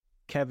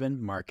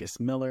Kevin Marcus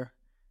Miller,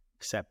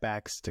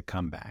 Setbacks to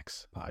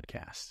Comebacks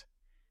podcast.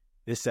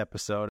 This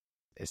episode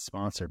is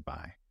sponsored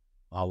by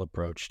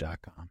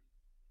allapproach.com.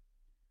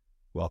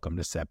 Welcome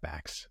to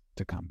Setbacks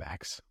to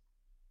Comebacks.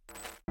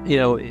 You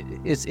know,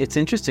 it's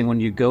interesting when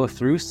you go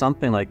through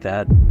something like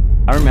that.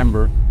 I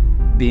remember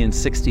being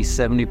 60,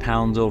 70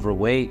 pounds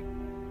overweight,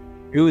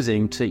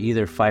 choosing to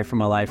either fight for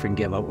my life and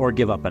give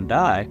up and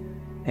die.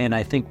 And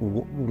I think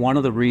one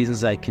of the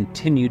reasons I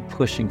continued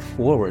pushing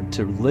forward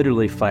to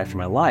literally fight for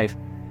my life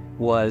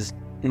was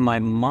in my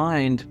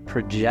mind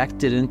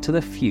projected into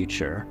the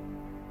future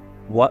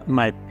what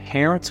my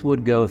parents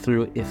would go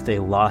through if they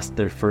lost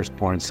their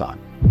firstborn son.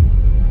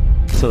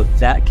 So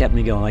that kept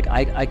me going. Like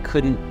I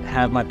couldn't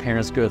have my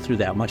parents go through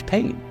that much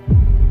pain.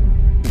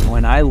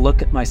 When I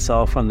look at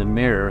myself in the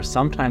mirror,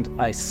 sometimes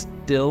I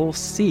still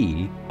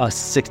see a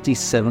 60,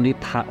 70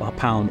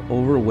 pound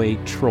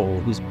overweight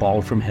troll who's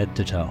bald from head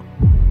to toe.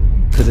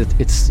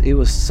 Because it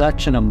was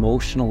such an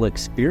emotional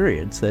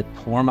experience that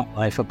tore my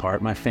life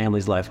apart, my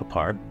family's life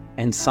apart.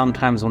 And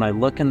sometimes when I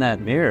look in that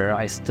mirror,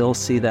 I still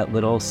see that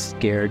little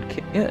scared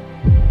kid.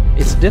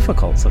 It's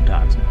difficult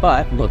sometimes,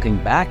 but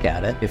looking back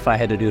at it, if I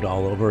had to do it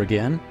all over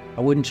again,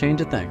 I wouldn't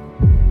change a thing.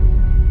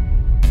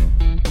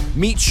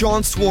 Meet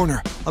Sean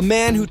Swarner, a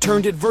man who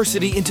turned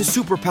adversity into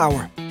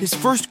superpower. His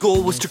first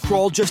goal was to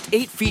crawl just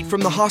 8 feet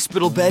from the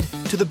hospital bed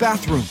to the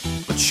bathroom.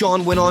 But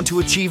Sean went on to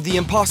achieve the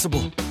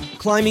impossible,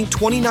 climbing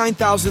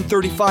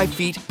 29,035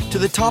 feet to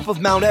the top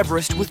of Mount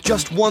Everest with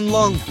just one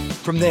lung.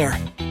 From there,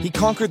 he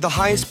conquered the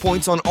highest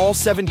points on all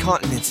 7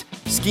 continents,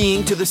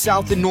 skiing to the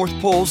South and North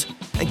Poles,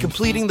 and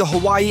completing the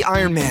Hawaii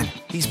Ironman.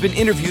 He's been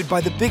interviewed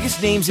by the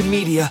biggest names in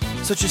media,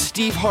 such as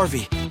Steve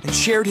Harvey, and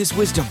shared his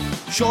wisdom.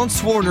 Sean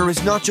Swarner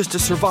is not just a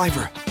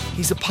survivor,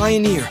 he's a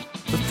pioneer,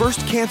 the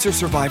first cancer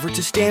survivor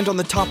to stand on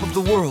the top of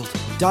the world.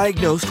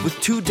 Diagnosed with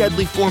 2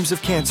 deadly forms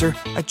of cancer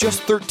at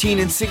just 13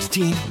 and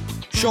 16,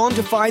 Sean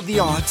defied the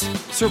odds,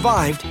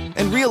 survived,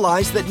 and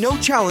realized that no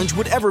challenge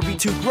would ever be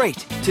too great.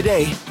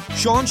 Today,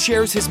 Sean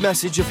shares his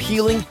message of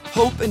healing,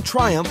 hope, and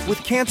triumph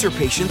with cancer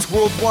patients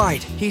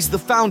worldwide. He's the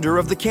founder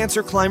of the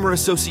Cancer Climber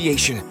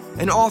Association,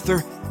 an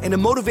author, and a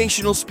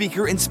motivational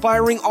speaker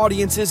inspiring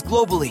audiences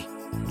globally.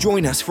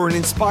 Join us for an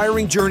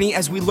inspiring journey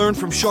as we learn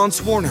from Sean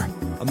Swarner,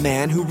 a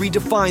man who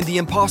redefined the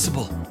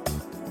impossible.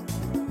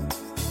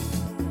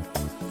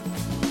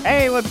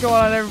 Hey, what's going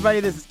on, everybody?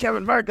 This is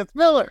Kevin Marcus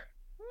Miller.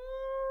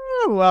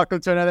 Welcome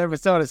to another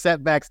episode of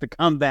Setbacks to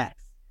Comebacks.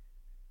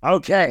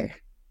 Okay,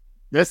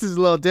 this is a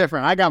little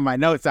different. I got my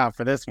notes out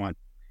for this one.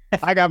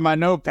 I got my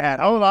notepad.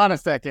 Hold on a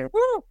second.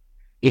 Woo!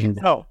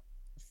 So,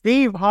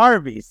 Steve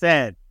Harvey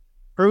said,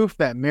 proof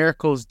that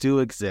miracles do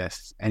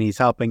exist, and he's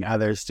helping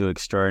others do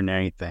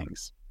extraordinary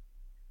things.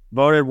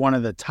 Voted one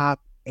of the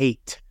top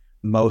 8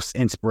 most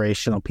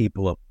inspirational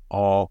people of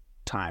all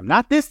time.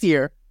 Not this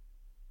year,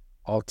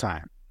 all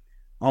time.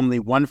 Only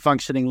 1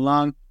 functioning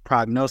lung,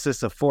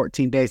 prognosis of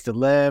 14 days to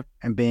live,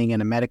 and being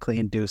in a medically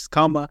induced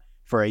coma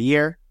for a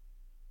year.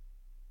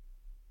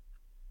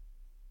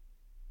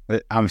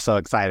 I'm so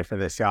excited for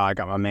this, y'all. I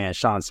got my man,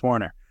 Sean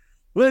Swarner.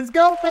 Let's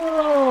go!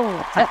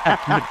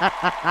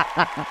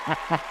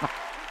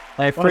 I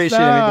appreciate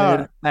it,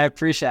 dude. I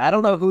appreciate it. I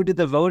don't know who did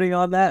the voting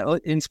on that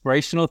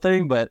inspirational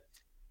thing, but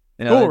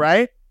you know, cool,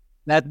 right?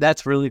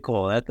 That's really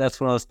cool. That's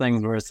one of those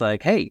things where it's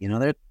like, hey, you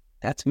know,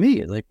 that's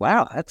me. It's like,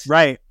 wow, that's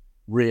right.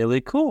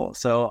 Really cool.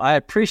 So I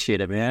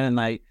appreciate it, man. And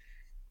I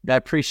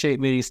appreciate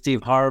meeting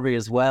Steve Harvey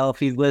as well. If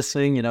he's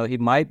listening, you know, he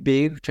might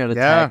be trying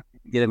to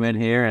get him in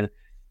here. And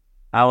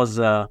I was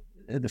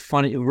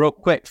real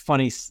quick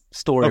funny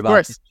story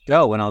about the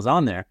show when I was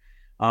on there.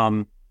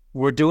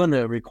 We're doing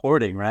the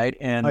recording, right?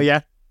 And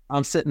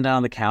I'm sitting down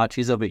on the couch.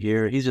 He's over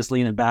here. He's just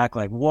leaning back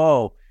like,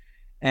 whoa.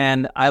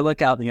 And I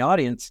look out in the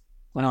audience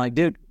and I'm like,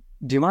 dude,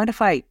 do you mind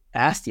if I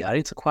ask the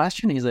audience a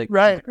question? He's like,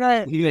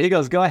 right. He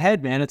goes, go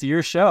ahead, man. It's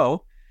your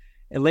show.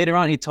 And later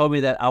on, he told me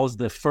that I was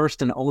the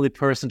first and only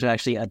person to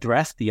actually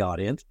address the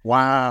audience.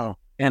 Wow.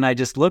 And I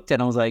just looked at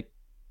him and was like,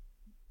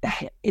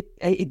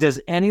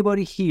 does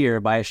anybody here,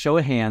 by a show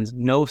of hands,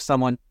 know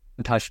someone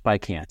touched by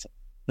cancer?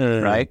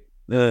 Right?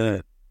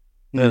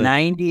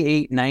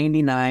 98,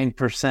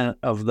 99%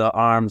 of the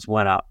arms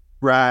went up.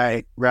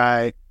 Right.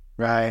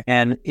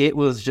 And it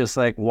was just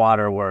like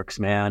waterworks,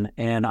 man.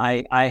 And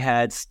I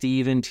had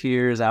Steve in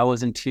tears. I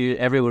was in tears.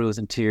 Everybody was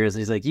in tears.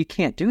 He's like, you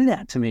can't do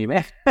that to me,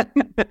 man.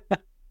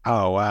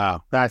 Oh,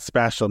 wow. That's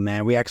special,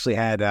 man. We actually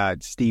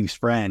had Steve's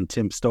friend,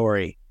 Tim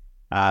Story,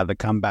 the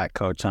comeback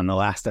coach on the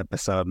last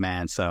episode,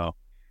 man. So,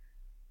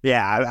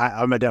 yeah,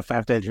 I'm going to definitely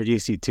have to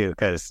introduce you too,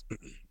 because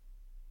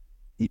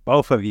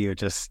both of you are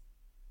just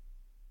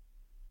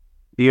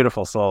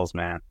beautiful souls,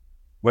 man.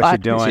 What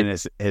you're doing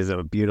is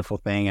a beautiful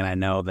thing, and I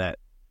know that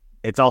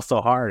it's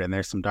also hard, and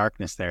there's some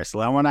darkness there.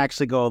 So I want to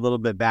actually go a little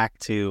bit back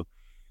to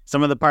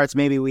some of the parts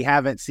maybe we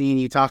haven't seen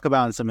you talk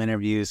about in some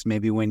interviews,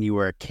 maybe when you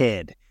were a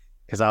kid,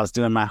 because I was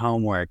doing my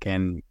homework,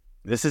 and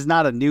this is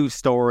not a new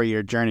story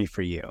or journey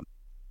for you.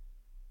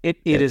 It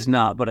is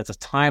not, but it's a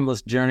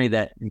timeless journey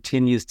that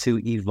continues to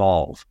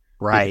evolve.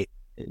 Right.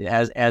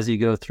 as you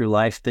go through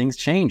life, things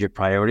change. Your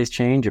priorities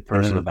change. Your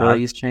personal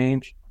values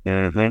change.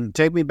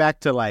 Take me back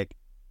to like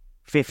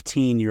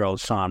 15-year-old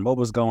Sean. What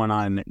was going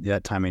on at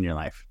that time in your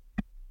life?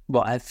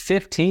 Well, at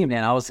 15,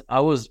 man, I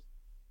was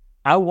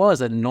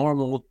a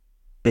normal,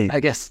 I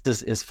guess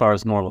as far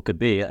as normal could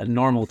be, a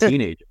normal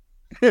teenager.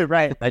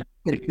 Right.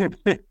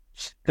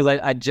 Because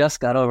I just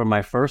got over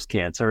my first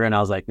cancer, and I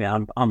was like,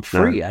 man, I'm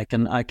free. I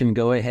can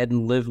go ahead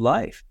and live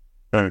life.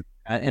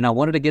 And I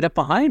wanted to get it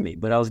behind me,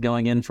 but I was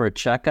going in for a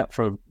checkup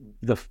for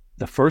the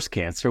first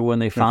cancer when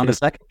they found a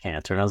second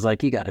cancer, and I was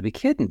like, you got to be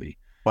kidding me.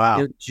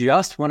 Wow.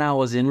 Just when I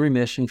was in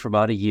remission for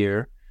about a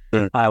year,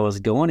 I was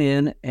going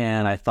in,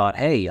 and I thought,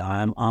 hey,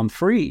 I'm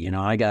free.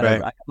 I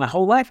got my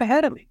whole life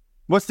ahead of me.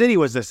 What city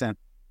was this in?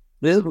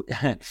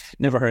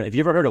 Never heard. Have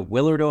you ever heard of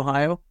Willard,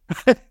 Ohio?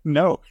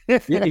 No. Yeah,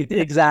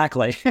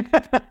 exactly.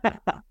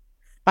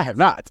 I have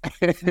not.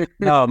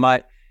 No,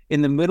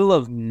 in the middle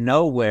of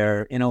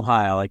nowhere in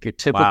Ohio, like your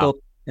typical,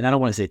 and I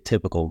don't want to say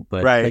typical,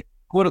 but like,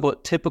 quote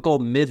unquote typical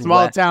Midwest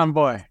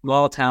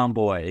small town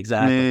boy.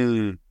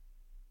 Exactly.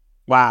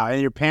 Wow. And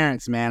your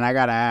parents, man, I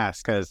gotta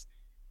ask, because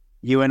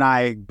you and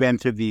I been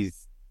through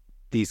these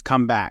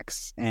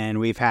comebacks, and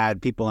we've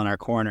had people in our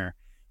corner.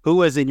 Who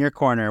was in your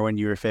corner when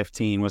you were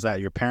 15? Was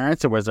that your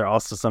parents, or was there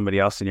also somebody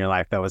else in your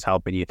life that was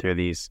helping you through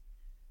these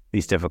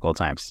difficult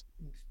times?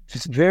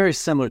 Just very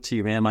similar to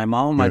you, man. My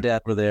mom and my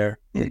dad were there.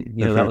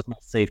 That was my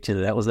safety.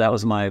 That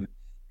was my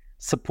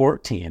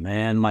support team.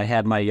 And I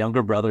had my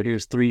younger brother. He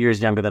was 3 years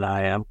younger than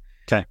I am.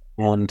 Okay.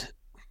 And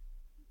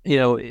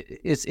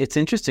it's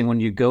interesting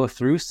when you go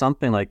through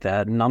something like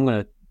that. And I'm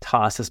going to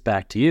toss this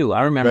back to you.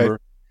 I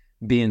remember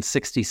being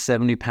 60,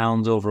 70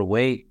 pounds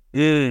overweight,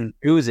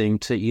 choosing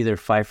to either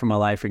fight for my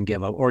life and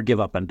give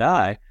up and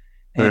die.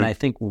 And I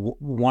think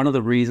one of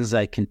the reasons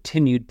I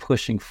continued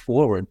pushing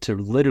forward to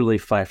literally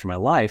fight for my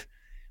life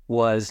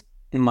was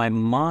in my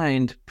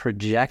mind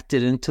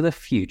projected into the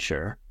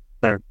future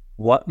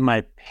what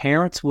my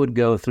parents would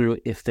go through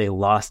if they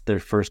lost their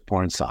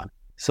firstborn son.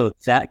 So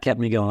that kept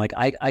me going. Like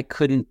I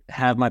couldn't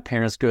have my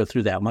parents go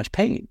through that much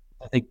pain.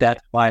 I think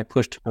that's why I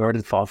pushed forward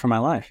and fought for my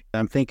life.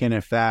 I'm thinking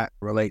if that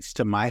relates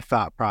to my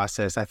thought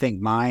process, I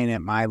think mine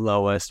at my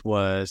lowest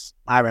was,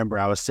 I remember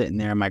I was sitting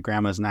there at my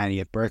grandma's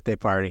 90th birthday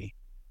party,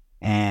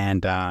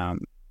 and I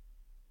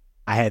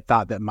had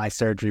thought that my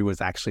surgery was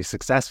actually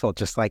successful,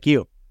 just like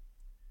you.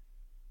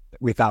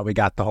 We thought we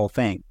got the whole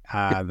thing,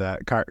 the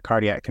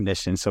cardiac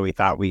condition. So we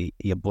thought we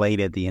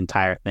ablated the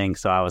entire thing.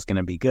 So I was going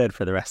to be good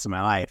for the rest of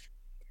my life.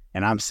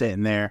 And I'm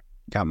sitting there,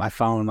 got my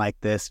phone like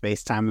this,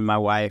 FaceTiming my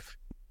wife.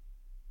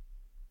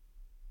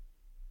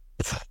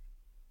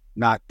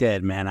 Not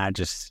dead, man.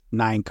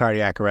 9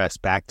 cardiac arrests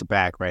back to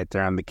back right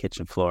there on the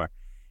kitchen floor.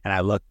 And I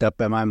looked up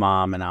at my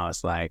mom and I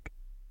was like,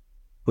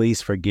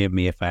 please forgive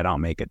me if I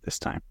don't make it this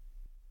time.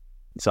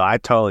 So I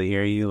totally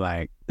hear you.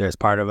 Like, there's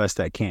part of us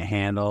that can't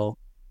handle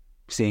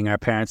seeing our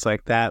parents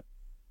like that.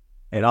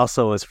 It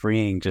also was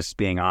freeing just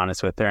being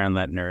honest with her and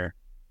letting her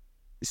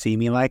see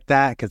me like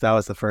that, because that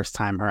was the first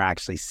time her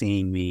actually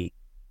seeing me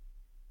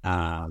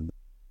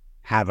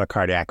have a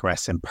cardiac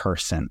arrest in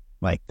person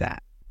like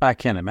that. I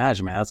can't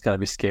imagine, man. That's got to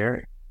be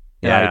scary.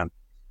 Yeah.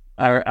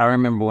 I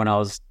remember when I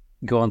was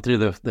going through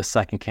the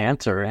second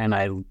cancer, and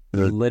I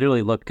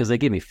literally looked, because they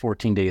gave me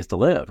 14 days to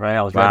live, right?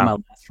 I was writing my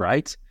last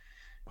rites.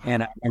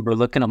 And I remember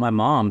looking at my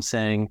mom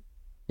saying,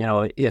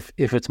 if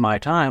it's my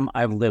time,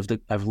 I've lived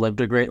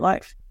a great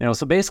life.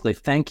 So basically,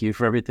 thank you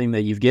for everything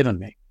that you've given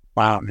me.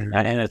 Wow.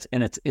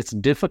 And it's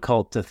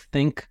difficult to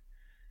think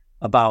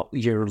about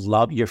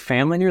your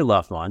family and your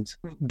loved ones,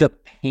 the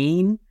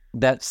pain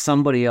that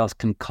somebody else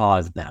can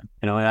cause them.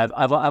 And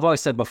I've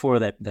always said before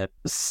that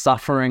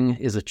suffering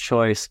is a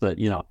choice, but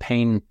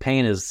pain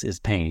is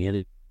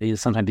pain.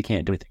 Sometimes you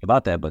can't do anything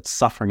about that, but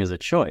suffering is a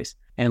choice.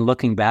 And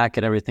looking back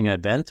at everything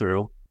I've been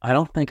through, I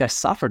don't think I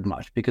suffered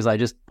much, because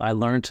I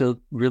learned to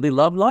really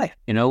love life.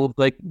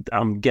 Like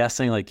I'm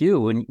guessing like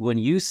you, when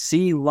you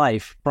see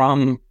life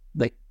from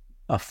like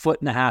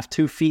 1.5 feet,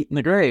 2 feet in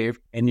the grave,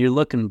 and you're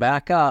looking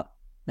back up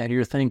and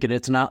you're thinking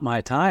it's not my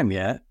time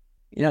yet,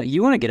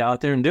 you want to get out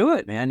there and do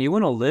it, man. You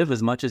want to live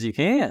as much as you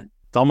can.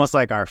 It's almost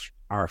like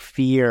our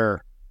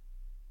fear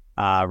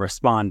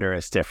responder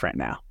is different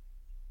now.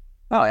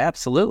 Oh,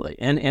 absolutely.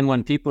 And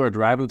when people are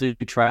driving through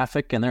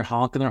traffic and they're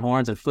honking their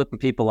horns and flipping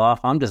people off,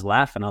 I'm just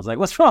laughing. I was like,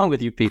 what's wrong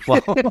with you people?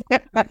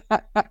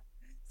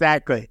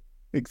 Exactly.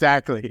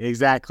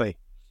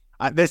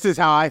 This is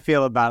how I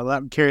feel about it.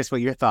 I'm curious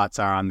what your thoughts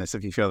are on this,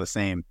 if you feel the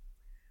same.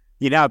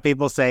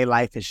 People say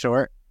life is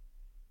short.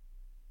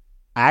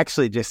 I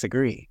actually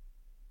disagree.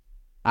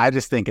 I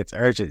just think it's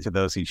urgent to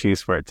those who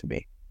choose for it to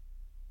be.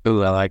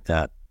 Ooh, I like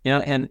that.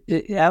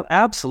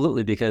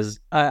 Absolutely, because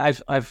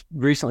I've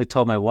recently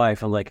told my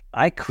wife, I'm like,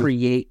 I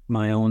create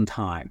my own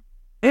time.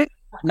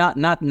 Not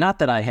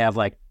that I have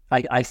like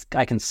I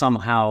can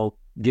somehow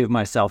give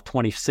myself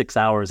 26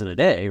 hours in a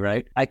day,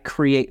 right? I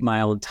create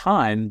my own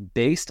time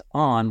based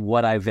on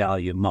what I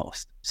value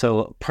most. So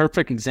a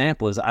perfect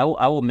example is I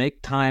will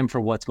make time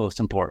for what's most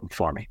important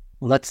for me.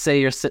 Let's say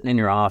you're sitting in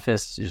your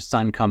office, your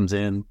son comes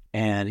in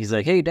and he's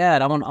like, hey,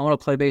 Dad, I want to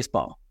play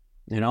baseball.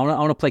 I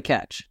want to play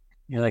catch.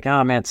 You're like,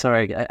 oh, man,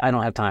 sorry, I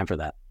don't have time for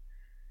that.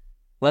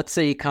 Let's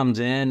say he comes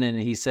in and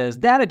he says,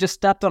 Dad, I just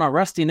stepped on a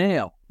rusty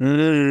nail.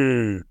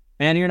 And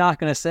you're not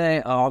going to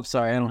say, oh, I'm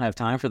sorry, I don't have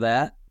time for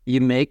that.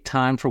 You make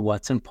time for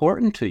what's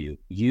important to you.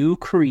 You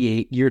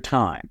create your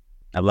time.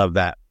 I love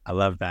that.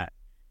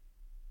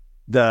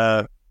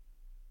 The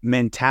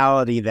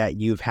mentality that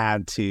you've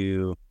had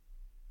to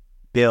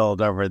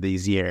build over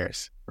these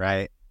years,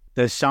 right?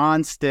 Does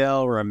Sean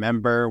still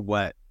remember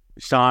what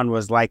Sean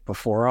was like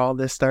before all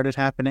this started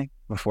happening,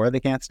 before the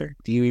cancer?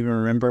 Do you even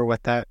remember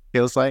what that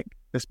feels like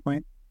at this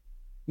point?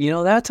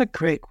 That's a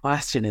great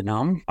question. And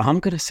I'm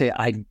going to say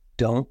I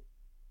don't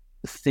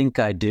think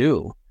I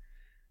do.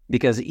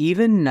 Because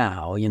even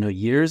now,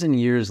 years and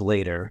years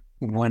later,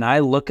 when I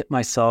look at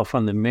myself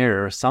in the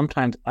mirror,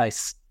 sometimes I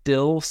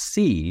still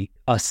see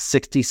a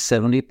 60,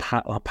 70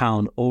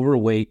 pound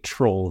overweight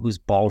troll who's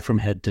bald from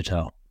head to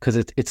toe.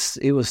 Because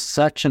it was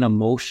such an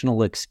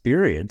emotional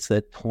experience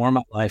that tore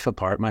my life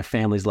apart, my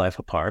family's life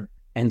apart.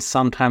 And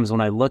sometimes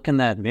when I look in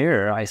that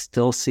mirror, I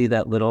still see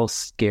that little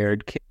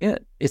scared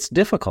kid. It's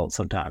difficult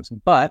sometimes.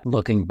 But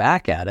looking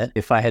back at it,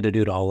 if I had to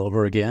do it all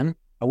over again,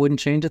 I wouldn't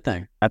change a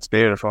thing. That's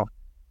beautiful.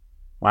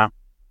 Wow.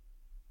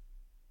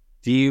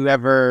 Do you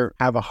ever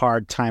have a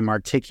hard time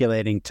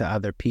articulating to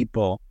other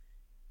people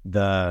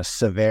the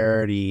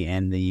severity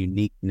and the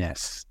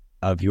uniqueness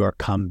of your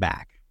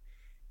comeback?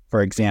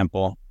 For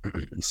example,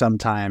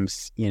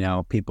 sometimes,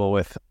 people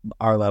with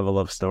our level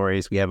of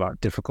stories, we have a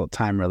difficult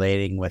time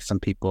relating with some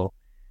people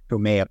who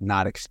may have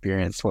not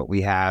experienced what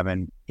we have.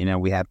 And,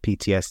 we have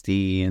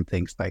PTSD and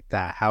things like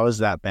that. How has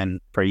that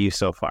been for you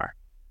so far?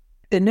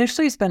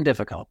 Initially, it's been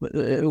difficult.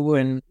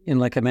 When,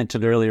 like I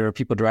mentioned earlier,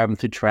 people driving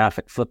through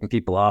traffic, flipping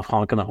people off,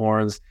 honking the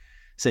horns,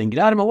 saying, get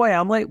out of my way,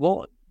 I'm late.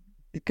 Well,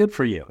 good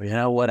for you,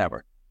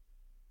 whatever.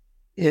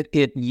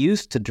 It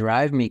used to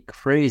drive me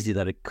crazy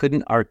that I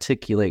couldn't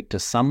articulate to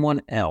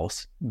someone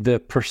else the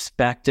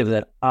perspective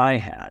that I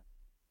had.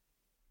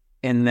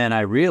 And then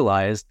I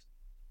realized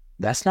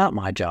that's not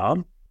my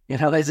job.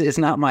 It's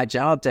not my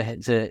job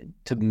to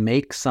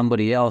make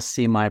somebody else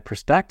see my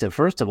perspective.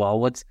 First of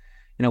all,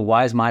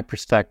 why is my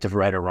perspective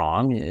right or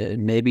wrong?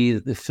 Maybe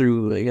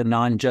through a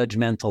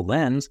non-judgmental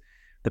lens,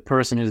 the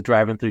person who's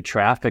driving through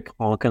traffic,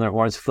 honking their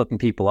horns, flipping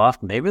people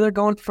off, maybe they're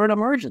going for an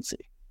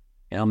emergency.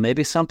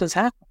 Maybe something's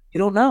happened. You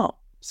don't know.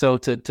 So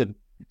to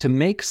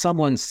make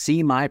someone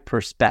see my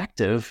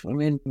perspective,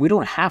 we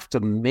don't have to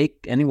make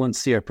anyone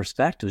see our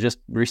perspective. Just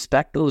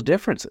respect those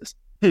differences.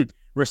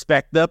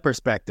 Respect the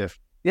perspective.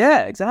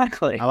 Yeah,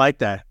 exactly. I like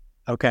that.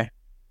 Okay.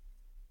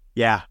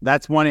 Yeah,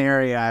 that's one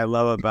area I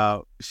love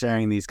about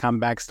sharing these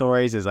comeback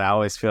stories is I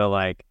always feel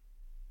like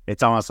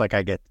it's almost like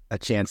I get a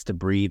chance to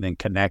breathe and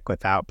connect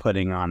without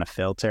putting on a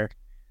filter.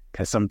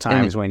 Because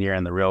sometimes when you're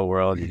in the real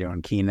world, you're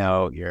doing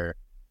keynote, you're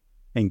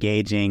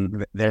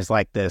engaging. There's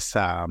like this,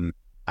 I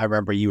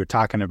remember you were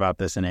talking about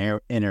this in an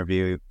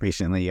interview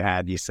recently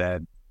you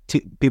said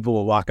people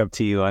will walk up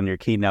to you on your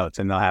keynotes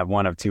and they'll have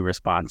one of two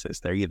responses.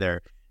 They're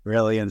either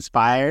really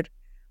inspired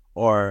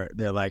or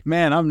they're like,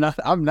 man, I'm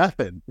nothing, right? I'm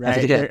nothing,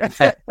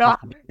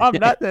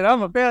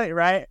 I'm a failure,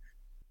 right?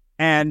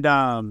 And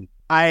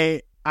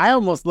I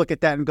almost look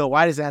at that and go,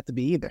 why does it have to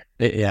be either?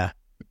 Yeah.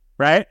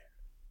 Right?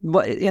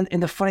 Well,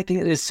 and the funny thing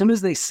is, as soon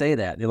as they say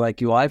that, they're like,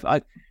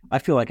 I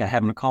feel like I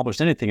haven't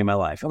accomplished anything in my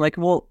life. I'm like,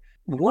 well,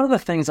 one of the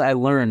things I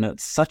learned at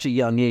such a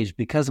young age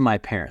because of my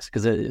parents,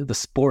 because the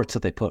sports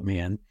that they put me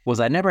in, was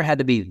I never had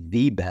to be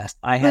the best.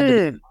 I had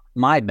to be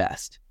my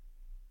best,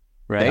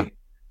 right? Yeah.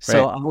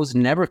 So I was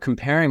never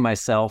comparing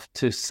myself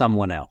to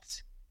someone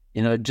else.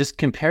 Just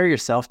compare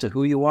yourself to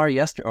who you are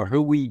yesterday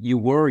or you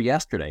were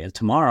yesterday. And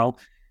tomorrow,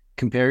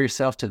 compare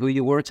yourself to who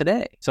you were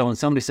today. So when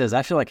somebody says,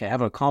 I feel like I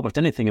haven't accomplished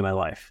anything in my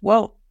life,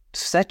 well,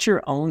 set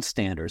your own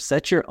standards,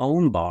 set your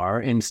own bar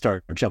and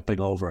start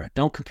jumping over it.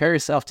 Don't compare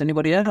yourself to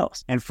anybody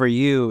else. And for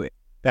you,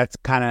 that's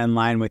kind of in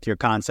line with your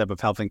concept of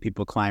helping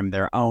people climb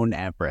their own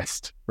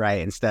Everest,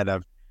 right? Instead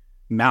of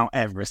Mount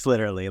Everest,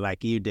 literally,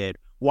 like you did.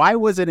 Why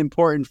was it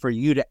important for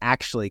you to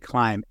actually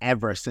climb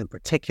Everest in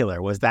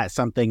particular? Was that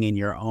something in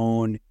your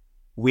own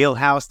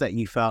wheelhouse that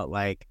you felt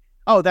like,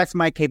 oh, that's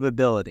my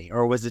capability?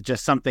 Or was it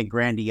just something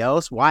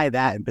grandiose? Why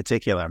that in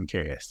particular? I'm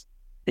curious.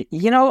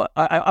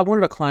 I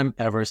wanted to climb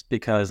Everest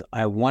because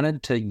I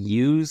wanted to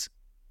use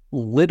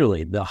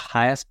literally the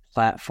highest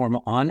platform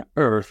on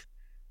earth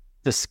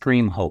to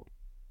scream hope,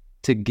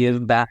 to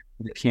give back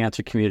to the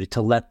cancer community,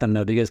 to let them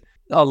know, because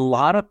a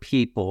lot of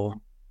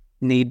people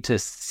need to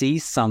see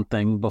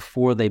something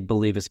before they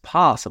believe it's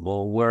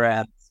possible,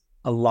 whereas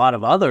a lot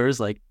of others,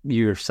 like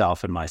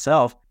yourself and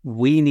myself,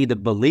 we need to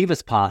believe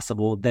it's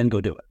possible, then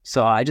go do it.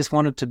 So I just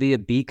wanted to be a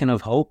beacon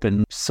of hope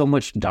in so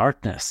much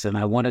darkness. And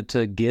I wanted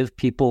to give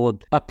people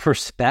a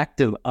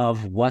perspective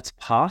of what's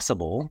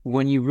possible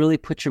when you really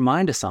put your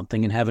mind to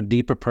something and have a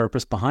deeper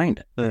purpose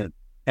behind it.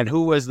 And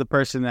who was the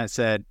person that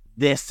said,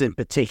 this in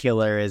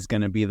particular is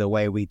going to be the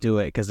way we do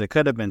it? Because it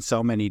could have been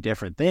so many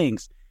different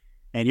things.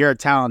 And you're a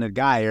talented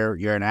guy.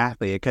 You're an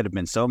athlete. It could have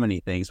been so many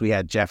things. We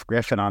had Jeff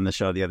Griffin on the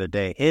show the other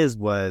day. His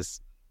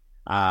was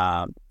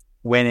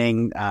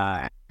winning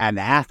at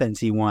Athens.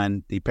 He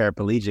won the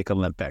Paraplegic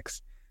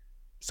Olympics.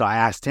 So I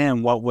asked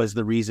him, what was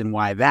the reason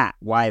why that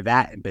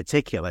in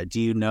particular? Do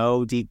you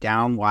know deep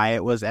down why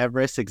it was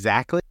Everest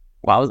exactly?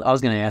 Well, I was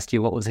going to ask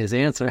you what was his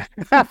answer.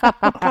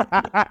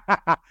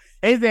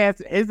 His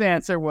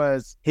answer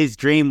was his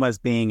dream was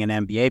being an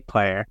NBA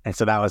player, and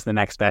so that was the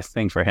next best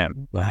thing for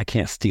him. Well, I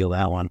can't steal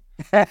that one.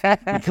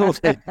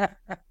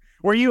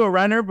 Were you a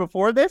runner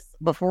before this?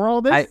 Before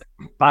all this?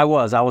 I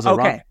was a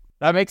runner.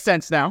 That makes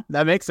sense now.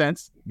 That makes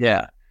sense.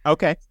 Yeah.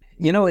 Okay.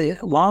 You know,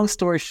 long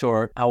story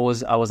short, I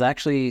was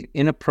actually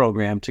in a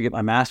program to get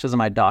my master's and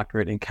my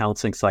doctorate in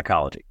counseling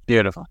psychology.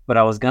 Beautiful. But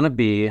I was going to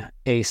be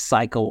a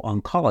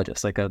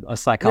psycho-oncologist, like a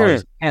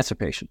psychologist of cancer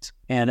patients.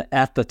 And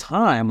at the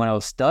time when I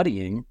was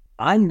studying,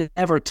 I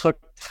never took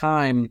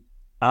time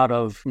out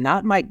of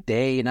not my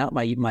day, not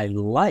my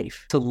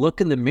life, to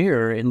look in the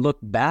mirror and look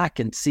back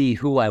and see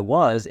who I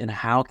was and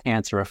how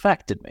cancer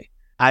affected me.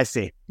 I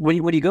see. When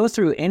you go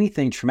through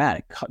anything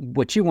traumatic,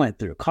 what you went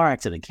through, car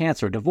accident,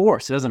 cancer,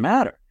 divorce, it doesn't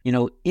matter. You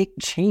know, it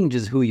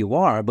changes who you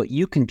are, but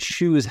you can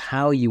choose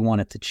how you want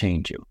it to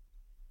change you,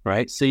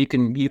 right? So you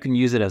can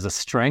use it as a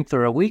strength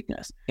or a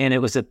weakness. And it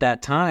was at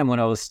that time when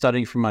I was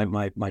studying for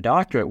my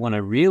doctorate when I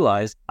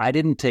realized I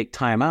didn't take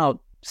time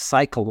out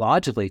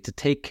psychologically to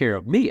take care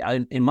of me.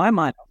 In my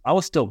mind, I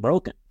was still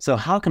broken. So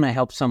how can I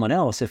help someone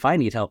else if I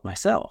need help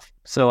myself?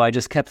 So I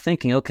just kept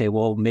thinking, okay,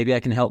 well, maybe I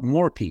can help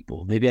more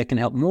people. Maybe I can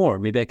help more.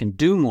 Maybe I can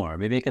do more.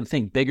 Maybe I can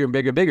think bigger and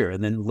bigger, bigger.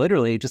 And then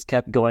literally it just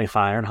kept going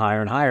higher and higher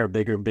and higher,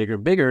 bigger and bigger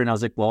and bigger. And I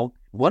was like, well,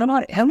 what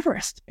about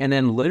Everest? And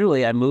then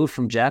literally I moved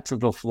from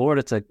Jacksonville,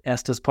 Florida to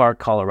Estes Park,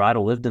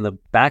 Colorado, lived in the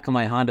back of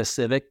my Honda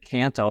Civic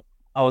Canto.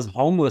 I was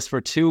homeless for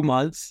 2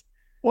 months.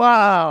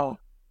 Wow.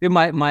 In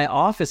my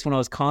office when I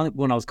was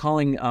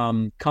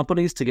calling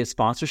companies to get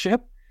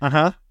sponsorship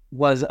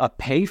was a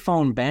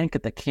payphone bank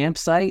at the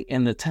campsite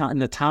in the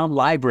town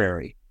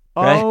library.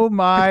 Right? Oh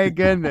my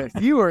goodness,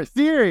 you were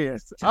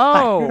serious.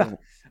 Oh,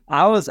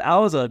 I was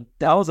a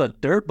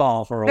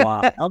dirtball for a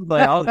while. I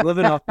was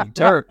living off the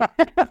dirt.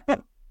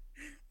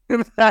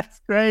 That's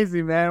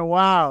crazy, man.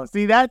 Wow.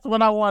 See, that's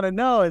what I want to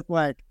know. It's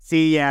like,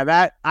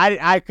 that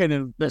I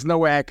couldn't. There's no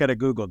way I could have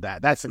Googled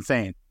that. That's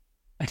insane.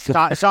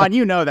 Sean,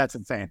 you know that's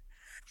insane.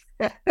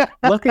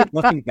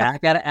 Looking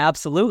back at it,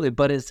 absolutely.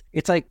 But it's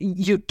like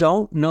you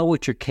don't know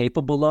what you're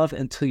capable of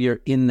until you're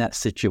in that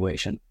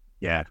situation.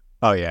 Yeah.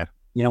 Oh, yeah.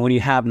 You know, when you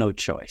have no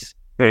choice.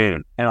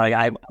 And like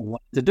I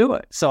wanted to do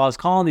it. So I was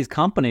calling these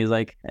companies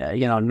like,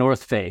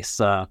 North Face,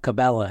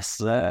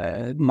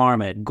 Cabela's,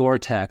 Marmot,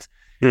 Gore-Tex.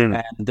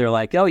 And they're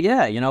like, oh,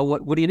 yeah,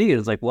 what do you need?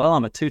 It's like, well,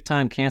 I'm a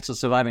 2-time cancer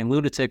surviving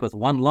lunatic with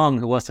 1 lung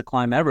who wants to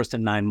climb Everest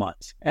in 9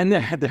 months. And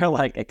they're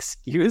like,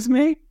 excuse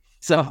me?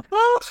 So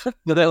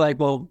they're like,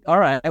 well, all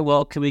right,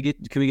 well, can we get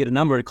a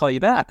number to call you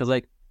back? I was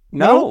like,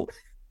 no.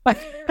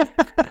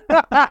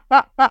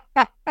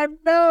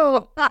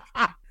 No.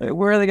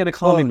 Where are they going to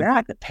call me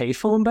back? The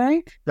payphone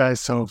bank? That's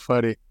so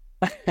funny.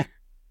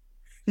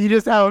 You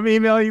just have them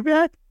email you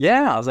back?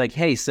 Yeah. I was like,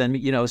 hey, send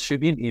me,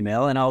 shoot me an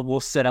email and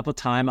we'll set up a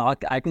time.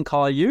 I can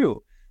call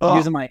you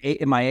using my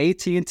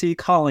AT&T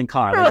calling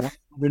card. Like,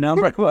 the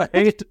number,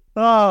 right?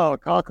 Oh,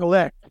 call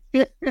collect.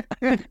 Oh,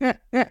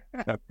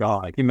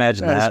 God,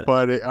 imagine that. That's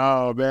funny.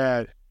 Oh,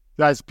 man.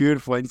 That's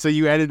beautiful. And so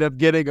you ended up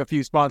getting a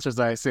few sponsors,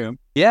 I assume.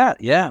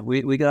 Yeah,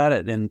 we got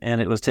it, and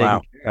it was taken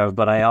care of.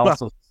 But I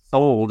also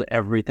sold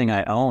everything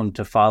I owned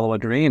to follow a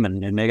dream and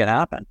make it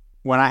happen.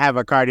 When I have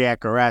a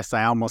cardiac arrest,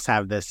 I almost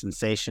have this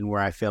sensation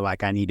where I feel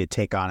like I need to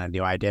take on a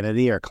new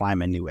identity or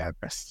climb a new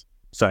Everest.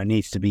 So it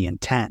needs to be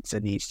intense.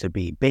 It needs to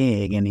be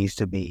big. It needs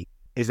to be...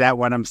 Is that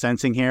what I'm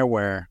sensing here,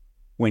 where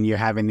when you're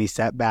having these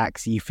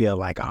setbacks, you feel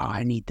like, oh,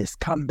 I need this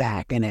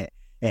comeback, and it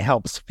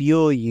helps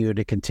fuel you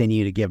to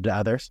continue to give to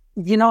others?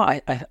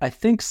 I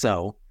think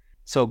so.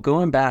 So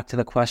going back to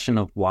the question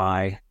of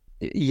why,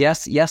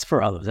 yes,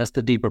 for others, that's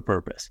the deeper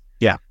purpose.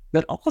 Yeah.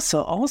 But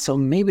also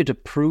maybe to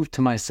prove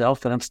to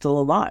myself that I'm still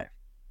alive.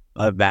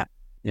 Love that.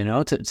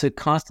 To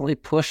constantly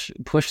push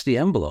the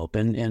envelope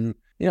and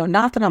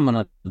not that I'm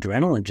an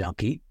adrenaline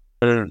junkie.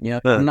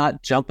 I'm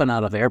not jumping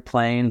out of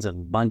airplanes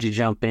and bungee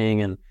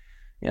jumping and,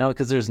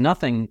 because there's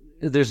nothing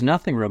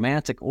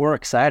romantic or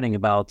exciting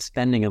about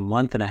spending a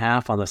month and a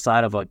half on the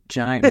side of a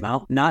giant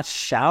mountain, not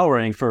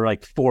showering for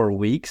like 4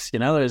 weeks.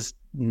 There's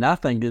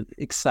nothing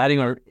exciting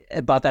or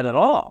about that at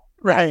all.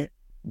 Right.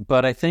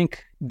 But I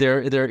think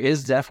there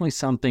is definitely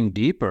something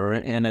deeper,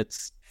 and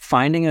it's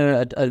finding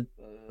a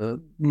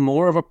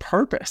more of a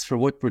purpose for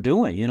what we're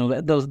doing.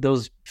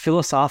 Those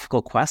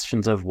philosophical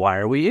questions of why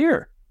are we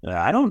here?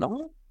 I don't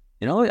know.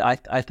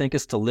 I think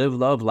it's to live,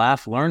 love,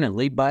 laugh, learn, and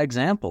lead by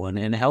example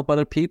and help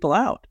other people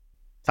out.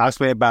 Talk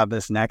to me about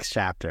this next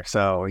chapter.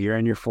 So you're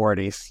in your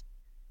 40s.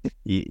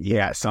 You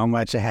got so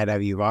much ahead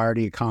of you. You've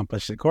already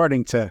accomplished,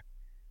 according to,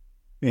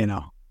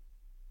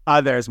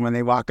 others, when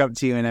they walk up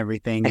to you and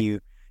everything, you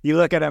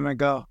look at them and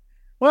go,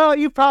 well,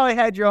 you probably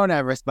had your own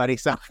Everest, buddy.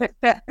 So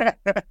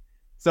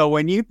So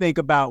when you think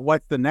about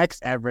what's the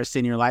next Everest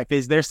in your life,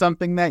 is there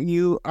something that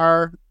you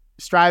are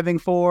striving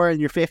for in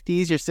your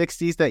 50s, your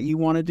 60s that you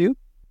want to do?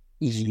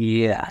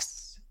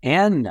 Yes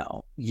and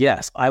no.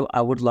 Yes,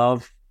 I would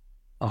love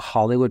a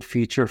Hollywood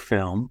feature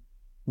film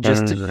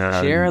just to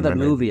share the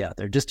movie out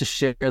there, just to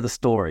share the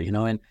story,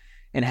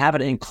 and have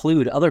it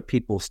include other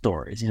people's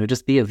stories,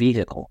 just be a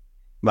vehicle.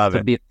 Love to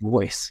it. be a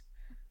voice.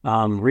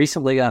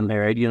 Recently got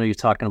married. You're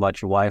talking about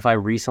your wife. I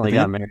recently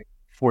got married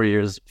 4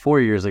 years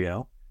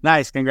ago.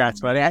 Nice.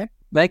 Congrats, buddy.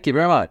 Thank you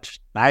very much.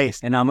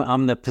 Nice. And I'm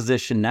in the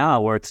position now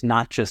where it's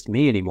not just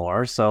me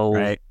anymore. So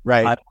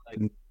right.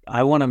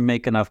 I want to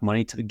make enough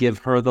money to give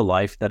her the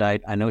life that I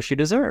know she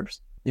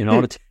deserves.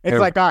 It's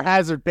like our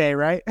hazard pay,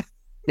 right?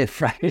 It's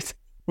right.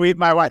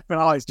 My wife and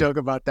I always joke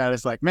about that.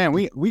 It's like, man,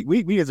 we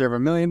deserve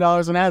 $1 million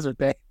in hazard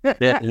pay.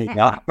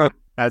 Yeah.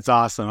 That's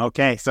awesome.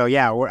 Okay, so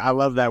yeah, I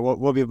love that.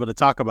 We'll be able to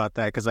talk about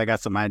that because I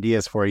got some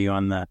ideas for you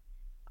on the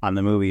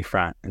movie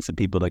front and some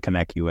people to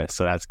connect you with.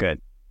 So that's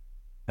good.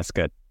 That's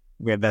good.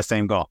 We have that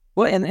same goal.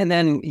 Well, and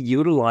then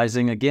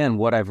utilizing again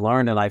what I've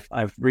learned, and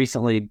I've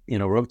recently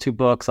wrote 2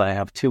 books. I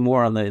have 2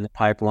 more in the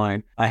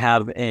pipeline. I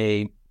have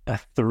a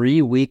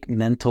 3-week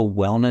mental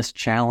wellness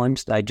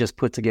challenge that I just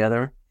put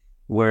together,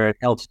 where it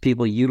helps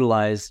people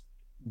utilize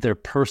their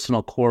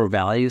personal core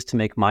values to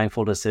make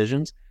mindful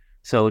decisions.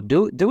 So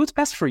do what's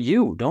best for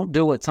you. Don't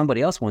do what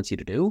somebody else wants you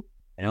to do,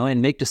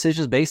 and make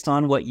decisions based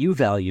on what you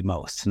value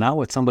most, not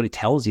what somebody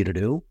tells you to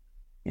do.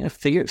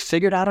 Figure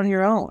it out on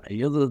your own.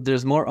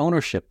 There's more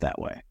ownership that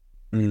way.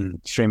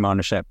 Extreme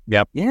ownership.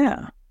 Yep.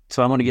 Yeah.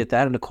 So I want to get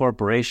that into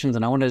corporations,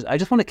 and I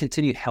just want to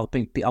continue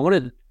helping people. I want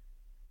to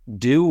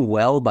do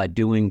well by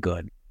doing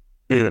good.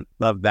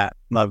 Love that.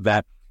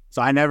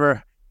 So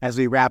as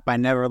we wrap, I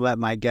never let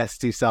my guests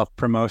do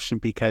self-promotion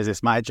because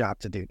it's my job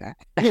to do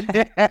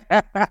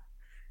that.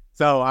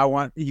 So I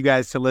want you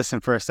guys to listen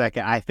for a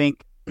second. I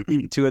think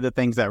 2 of the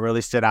things that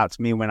really stood out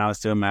to me when I was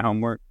doing my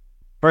homework,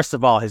 first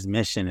of all, his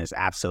mission is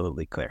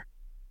absolutely clear.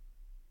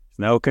 There's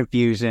no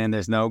confusion.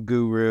 There's no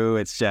guru.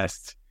 It's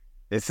just,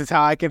 this is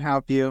how I can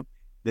help you.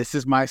 This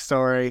is my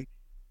story.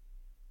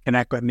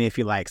 Connect with me if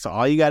you like. So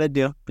all you got to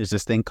do, there's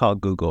this thing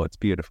called Google. It's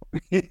beautiful.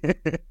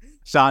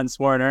 Sean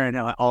Swarner, and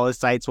all his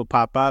sites will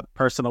pop up.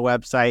 Personal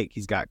website.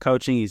 He's got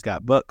coaching. He's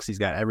got books. He's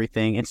got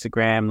everything.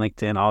 Instagram,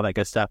 LinkedIn, all that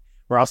good stuff.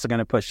 We're also going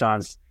to put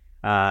Sean's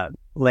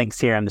links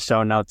here in the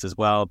show notes as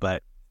well.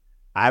 But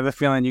I have a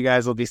feeling you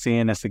guys will be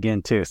seeing us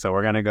again too. So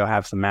we're going to go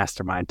have some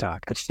mastermind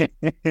talk.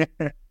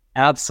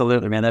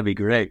 Absolutely, man. That'd be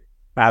great.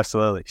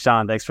 Absolutely.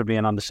 Sean, thanks for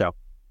being on the show.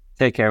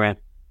 Take care, man.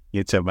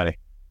 You too, buddy.